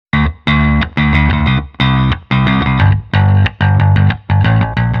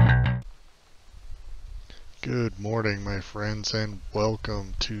Good morning, my friends, and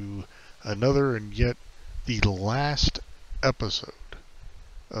welcome to another and yet the last episode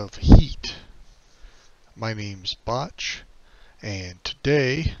of Heat. My name's Botch, and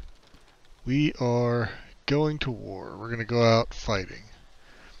today we are going to war. We're going to go out fighting.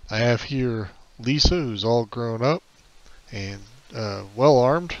 I have here Lisa, who's all grown up and well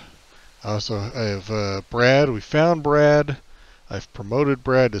armed. I have Brad. We found Brad. I've promoted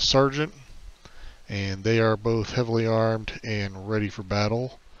Brad to sergeant, and they are both heavily armed and ready for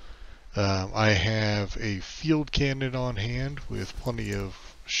battle. I have a field cannon on hand with plenty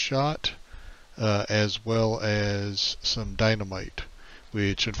of shot, as well as some dynamite,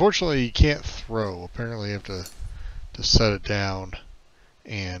 which unfortunately you can't throw. Apparently you have to set it down,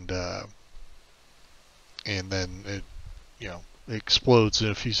 and then it explodes in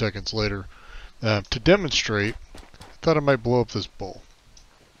a few seconds later. To demonstrate, I thought I might blow up this bull.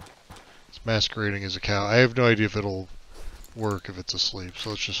 It's masquerading as a cow. I have no idea if it'll work if it's asleep, so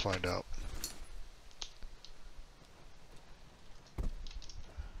let's just find out.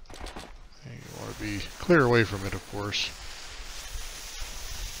 You want to be clear away from it, of course.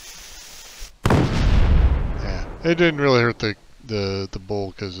 Yeah, it didn't really hurt the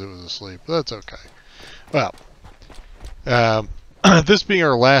bull because it was asleep, but that's okay. Well, this being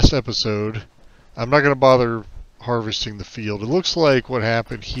our last episode, I'm not going to bother harvesting the field. It looks like what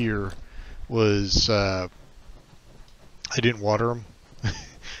happened here was I didn't water them.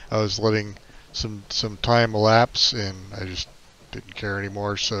 I was letting some time elapse, and I just didn't care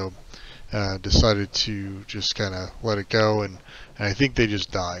anymore, so decided to just kind of let it go, and I think they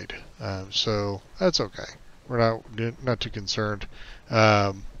just died. So that's okay. We're not too concerned.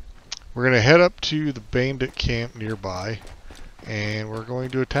 We're going to head up to the bandit camp nearby, and we're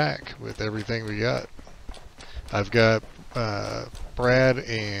going to attack with everything we got. I've got Brad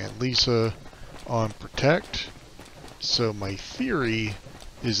and Lisa on protect, so my theory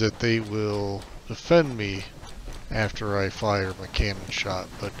is that they will defend me after I fire my cannon shot,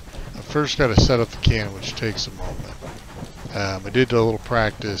 but I first got to set up the cannon, which takes a moment. I did a little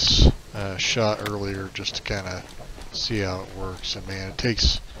practice shot earlier just to kind of see how it works, and man, it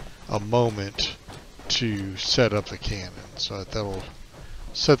takes a moment to set up the cannon, so that'll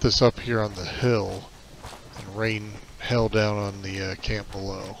set this up here on the hill and rain hell down on the camp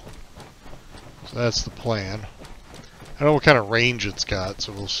below. So that's the plan. I don't know what kind of range it's got,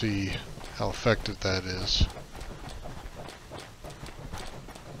 so we'll see how effective that is.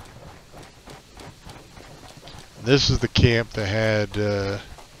 This is the camp that had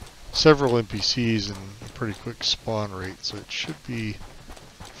several NPCs and a pretty quick spawn rate, so it should be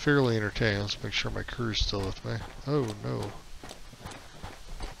fairly entertaining. Let's make sure my crew's still with me. Oh no.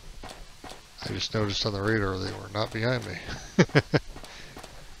 I just noticed on the radar they were not behind me.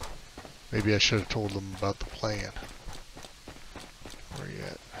 Maybe I should have told them about the plan. Where are you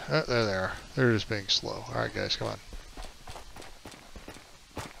at? Oh, there they are. They're just being slow. Alright guys, come on.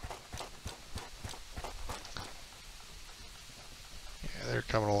 Yeah, they're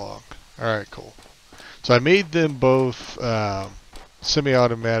coming along. Alright, cool. So I made them both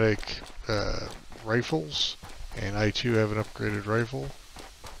semi-automatic rifles, and I too have an upgraded rifle.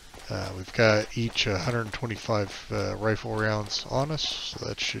 We've got each 125 rifle rounds on us, so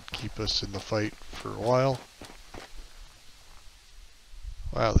that should keep us in the fight for a while.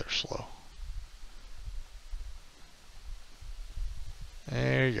 Wow, they're slow.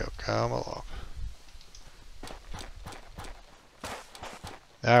 There you go, come along.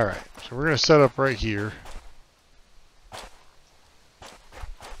 Alright, so we're going to set up right here. You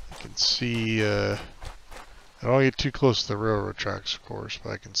can see, I don't want to get too close to the railroad tracks, of course,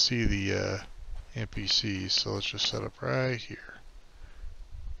 but I can see the NPCs, so let's just set up right here.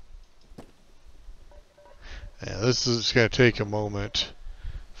 Now, this is going to take a moment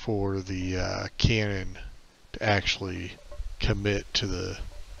for the cannon to actually commit to the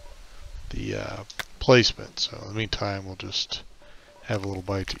placement. So in the meantime, we'll just have a little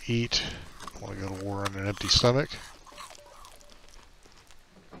bite to eat. I want to go to war on an empty stomach.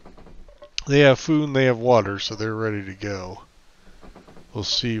 They have food and they have water, so they're ready to go. We'll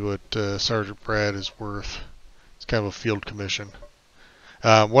see what Sergeant Brad is worth. It's kind of a field commission.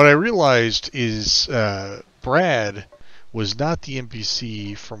 What I realized is Brad was not the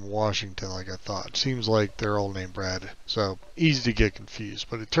NPC from Washington like I thought. It seems like they're all named Brad, so easy to get confused.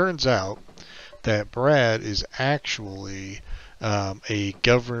 But it turns out that Brad is actually a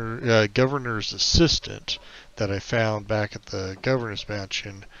governor's assistant that I found back at the governor's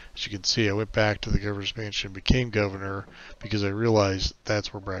mansion. As you can see, I went back to the governor's mansion and became governor because I realized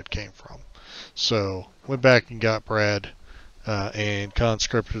that's where Brad came from. So went back and got Brad and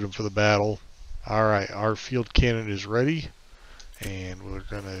conscripted him for the battle. Alright, our field cannon is ready. And we're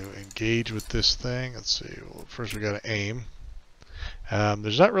going to engage with this thing. Let's see. Well, first we got to aim.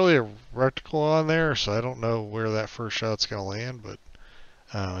 There's not really a reticle on there, so I don't know where that first shot's going to land, but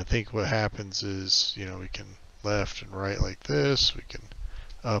I think what happens is, you know, we can left and right like this. We can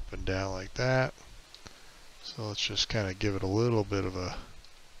up and down like that. So let's just kind of give it a little bit of a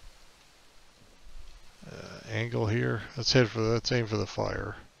angle here. Let's aim for the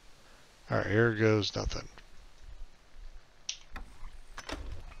fire. Alright, here goes nothing.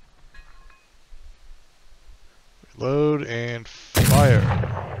 Load and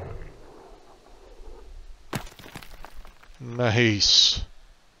fire. Nice.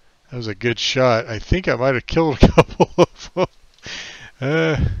 That was a good shot. I think I might have killed a couple of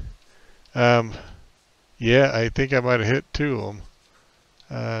them. Yeah, I think I might have hit 2 of them.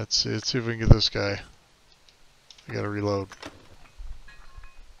 Let's see if we can get this guy. I gotta reload.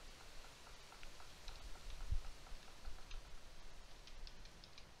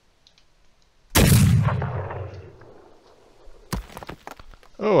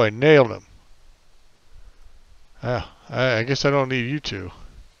 Oh, I nailed him. Ah, I guess I don't need you two.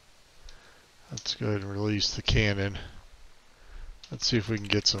 Let's go ahead and release the cannon. Let's see if we can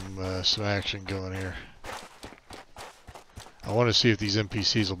get some action going here. I want to see if these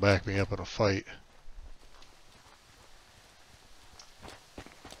NPCs will back me up in a fight.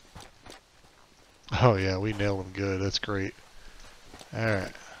 Oh yeah, we nailed them good. That's great.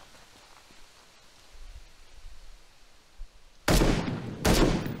 Alright.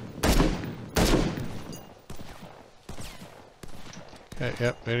 Okay,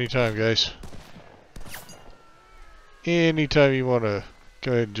 yep, anytime guys. Anytime you want to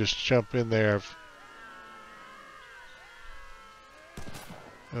go ahead and just jump in there.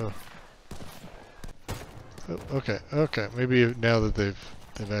 Oh, okay, okay. Maybe now that they've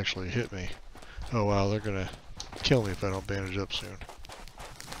actually hit me. Oh wow, they're gonna kill me if I don't bandage up soon.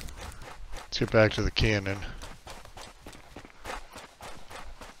 Let's get back to the cannon.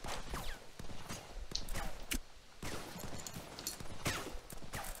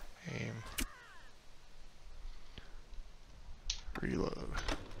 Aim. Reload.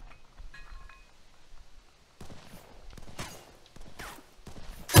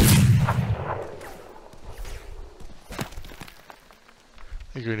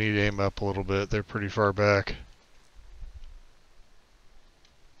 I think we need to aim up a little bit. They're pretty far back.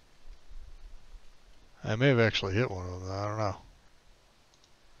 I may have actually hit one of them. I don't know.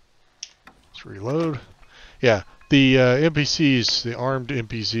 Let's reload. Yeah, the NPCs, the armed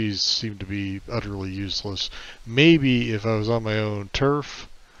NPCs seem to be utterly useless. Maybe if I was on my own turf,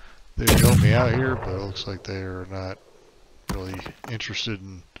 they would help me out here, but it looks like they are not really interested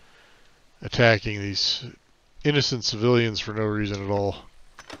in attacking these innocent civilians for no reason at all.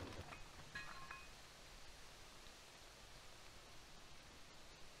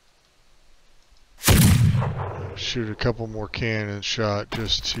 Shoot a couple more cannon shot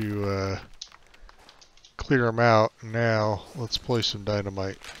just to clear them out. Now let's place some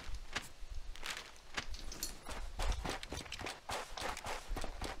dynamite.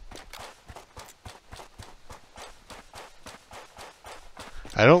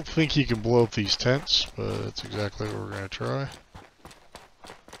 I don't think you can blow up these tents, but that's exactly what we're going to try.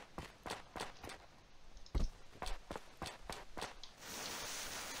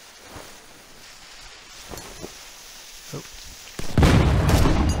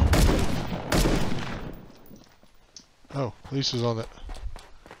 Oh, Lisa's on it.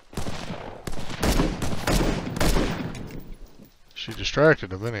 She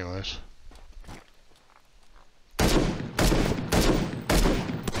distracted him anyways.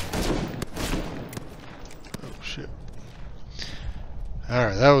 Oh shit.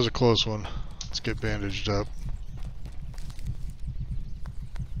 Alright, that was a close one. Let's get bandaged up.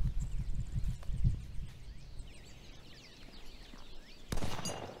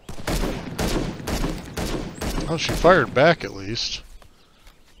 Oh, she fired back at least.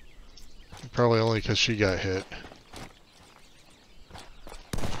 Probably only because she got hit.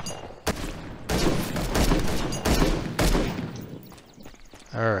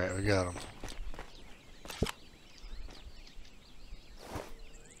 Alright, we got him.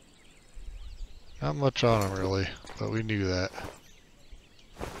 Not much on him really, but we knew that.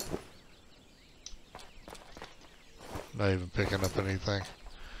 Not even picking up anything.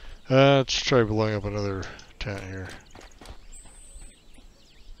 Let's try blowing up another tent here.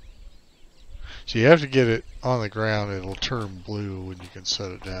 So you have to get it on the ground. It'll turn blue when you can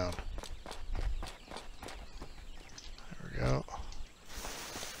set it down. There we go.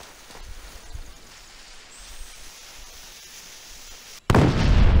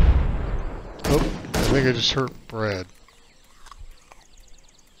 Oh, think I just hurt Brad.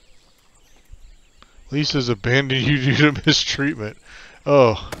 Lisa's abandoned you due to mistreatment.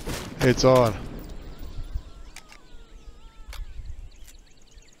 Oh, it's on.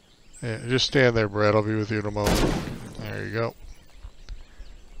 Yeah, just stand there, Brad. I'll be with you in a moment. There you go.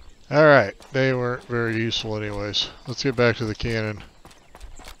 Alright, they weren't very useful anyways. Let's get back to the cannon.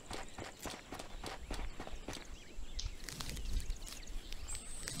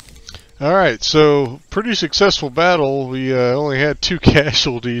 Alright, so pretty successful battle. We only had 2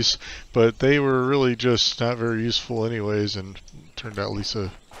 casualties, but they were really just not very useful anyways, and turned out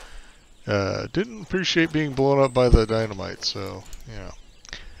Lisa didn't appreciate being blown up by the dynamite, so, you know.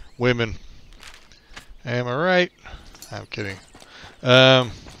 Women. Am I right? I'm kidding.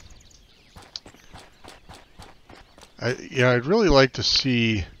 I'd really like to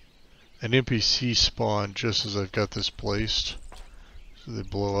see an NPC spawn just as I've got this placed. So they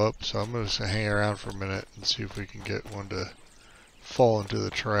blow up. So I'm going to hang around for a minute and see if we can get one to fall into the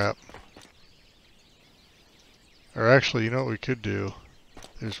trap. Or actually, you know what we could do?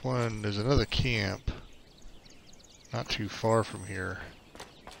 There's another camp not too far from here.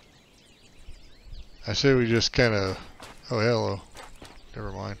 I say we just kind of... Oh, hello.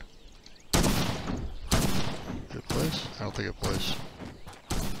 Never mind. Did it place? I don't think it placed.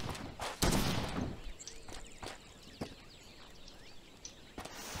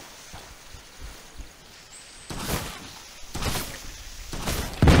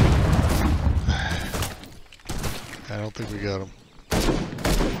 I don't think we got him.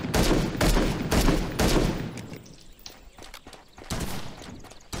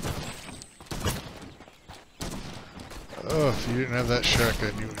 Oh, if you didn't have that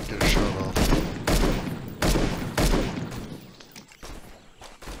shotgun, you wouldn't get a shot off.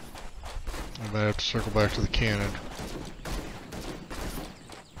 I might have to circle back to the cannon.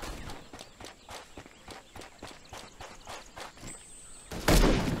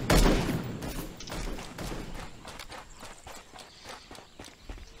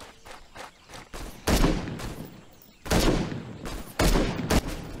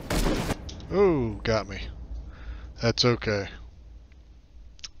 Oh, got me. That's okay.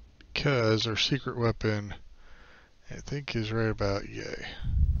 Because our secret weapon, I think, is right about yay.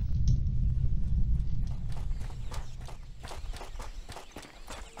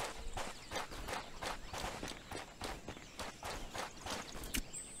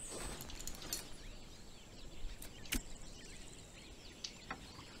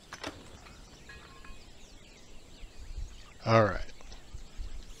 All right.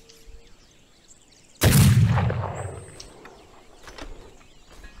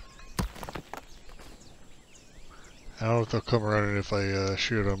 I don't know if they'll come around it if I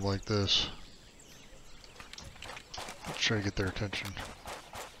shoot them like this. Let's try to get their attention.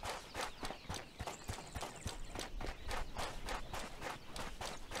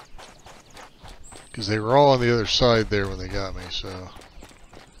 Because they were all on the other side there when they got me, so...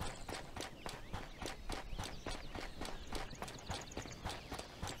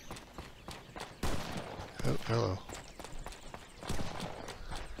 Oh, hello.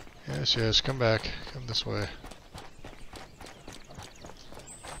 Yes, yes, come back. Come this way.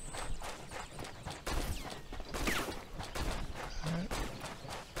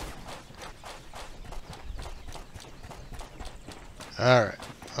 Alright,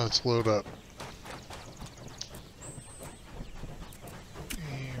 let's load up.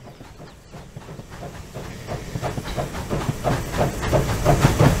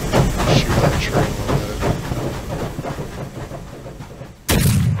 Shoot that train a little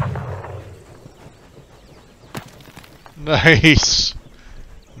bit. Nice!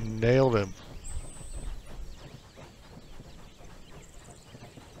 Nailed him.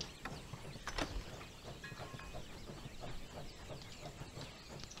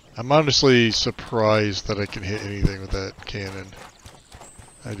 I'm honestly surprised that I can hit anything with that cannon.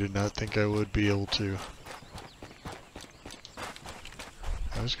 I did not think I would be able to.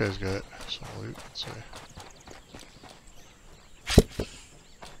 Oh, this guy's got some loot, let's see.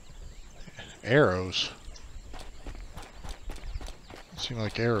 Arrows. Seem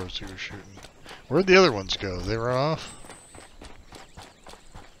like arrows he was shooting. Where'd the other ones go? They run off?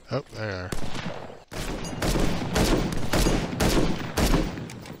 Oh, there they are.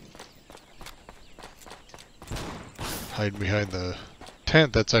 Hide behind the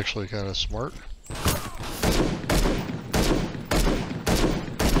tent, that's actually kind of smart.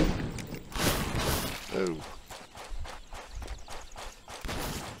 Oh.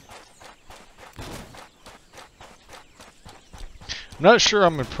 I'm not sure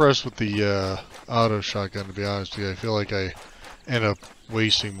I'm impressed with the auto shotgun, to be honest with you. I feel like I end up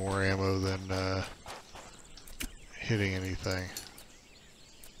wasting more ammo than hitting anything.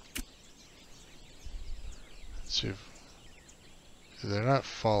 Let's see if they're not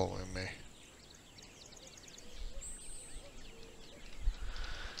following me.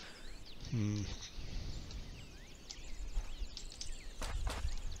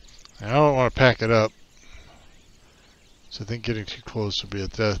 I don't want to pack it up. So I think getting too close would be a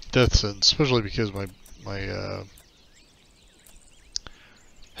death sentence, especially because my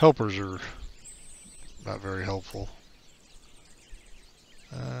helpers are not very helpful.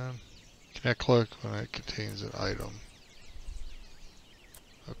 Can I collect when it contains an item?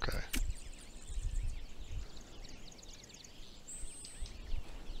 Okay.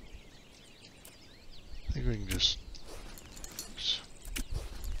 I think we can just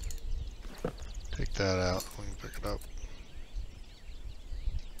take that out. We can pick it up.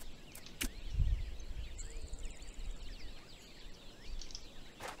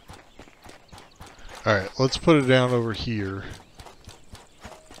 Alright, let's put it down over here.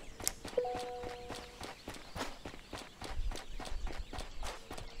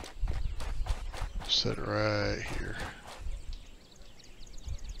 Set it right here.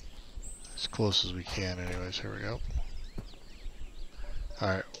 As close as we can anyways. Here we go.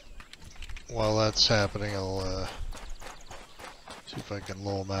 Alright. While that's happening, I'll see if I can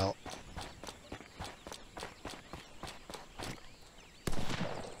lull them out.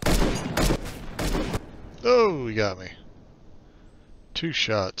 Oh, he got me. 2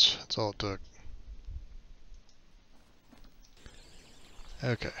 shots. That's all it took.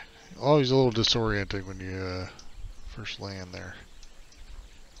 Okay. Always a little disorienting when you first land there.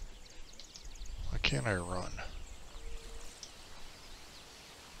 Why can't I run?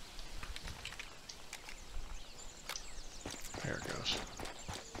 There it goes.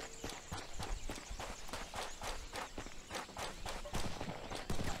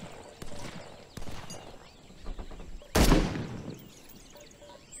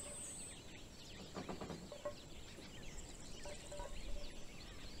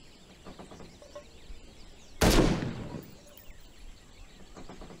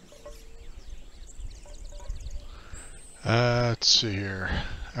 Let's see here.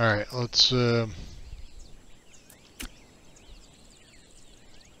 Alright, let's can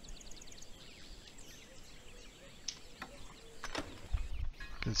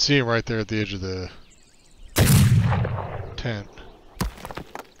see him right there at the edge of the tent.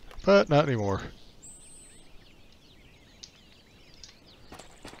 But not anymore.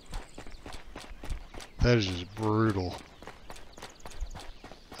 That is just brutal.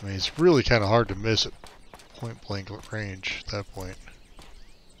 I mean, it's really kind of hard to miss it. Point blank range at that point.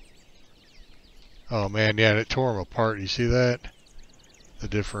 Oh man, yeah, it tore them apart. You see that? The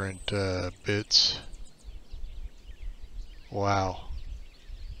different bits. Wow.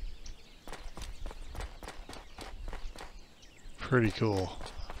 Pretty cool.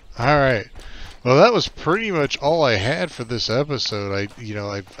 Alright. Well, that was pretty much all I had for this episode.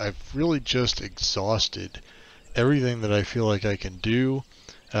 I've really just exhausted everything that I feel like I can do.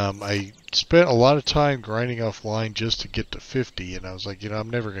 I spent a lot of time grinding offline just to get to 50, and I was like, I'm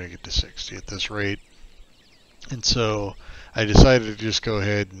never going to get to 60 at this rate. And so I decided to just go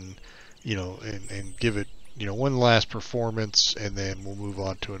ahead and, and give it, one last performance, and then we'll move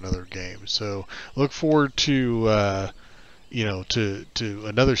on to another game. So look forward to, to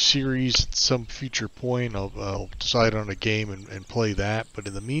another series at some future point. I'll decide on a game and play that. But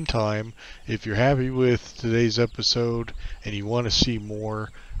in the meantime, if you're happy with today's episode and you want to see more,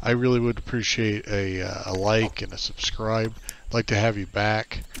 I really would appreciate a like and a subscribe. I'd like to have you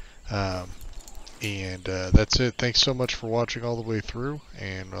back. And that's it. Thanks so much for watching all the way through,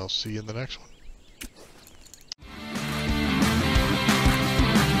 and I'll see you in the next one.